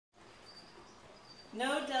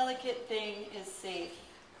No delicate thing is safe.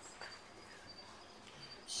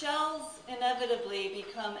 Shells inevitably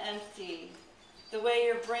become empty, the way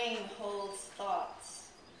your brain holds thoughts,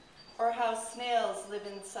 or how snails live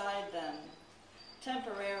inside them,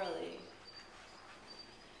 temporarily.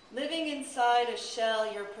 Living inside a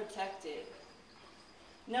shell, you're protected.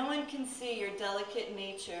 No one can see your delicate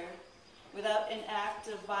nature without an act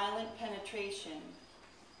of violent penetration.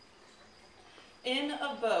 In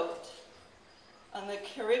a boat on the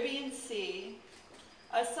Caribbean Sea,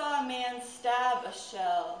 I saw a man stab a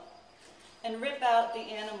shell and rip out the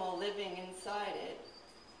animal living inside it.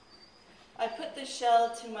 I put the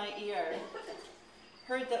shell to my ear,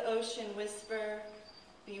 heard the ocean whisper,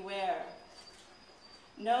 "Beware."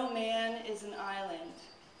 No man is an island,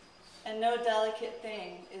 and no delicate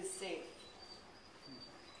thing is safe.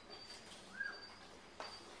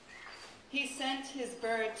 He sent his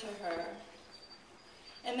bird to her,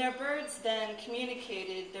 and their birds then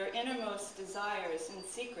communicated their innermost desires and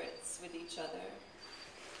secrets with each other.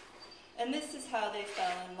 And this is how they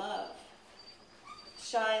fell in love,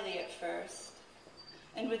 shyly at first,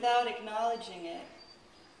 and without acknowledging it,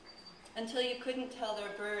 until you couldn't tell their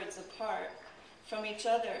birds apart from each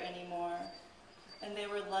other anymore, and they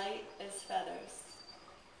were light as feathers.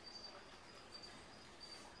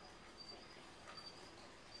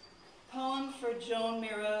 Poem for Joan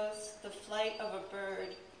Miro's The Flight of a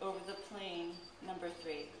Bird Over the Plain, number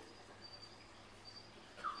 3.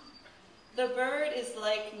 The bird is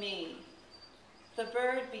like me. The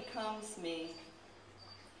bird becomes me.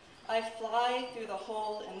 I fly through the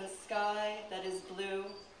hole in the sky that is blue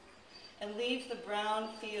and leave the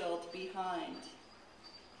brown field behind.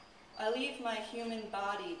 I leave my human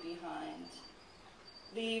body behind,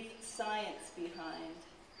 leave science behind.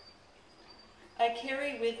 I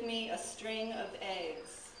carry with me a string of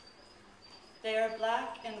eggs. They are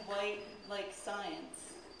black and white like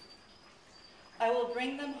science. I will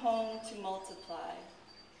bring them home to multiply.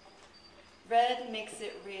 Red makes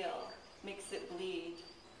it real, makes it bleed.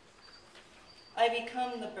 I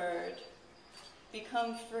become the bird,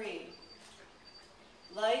 become free.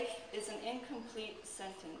 Life is an incomplete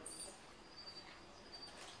sentence.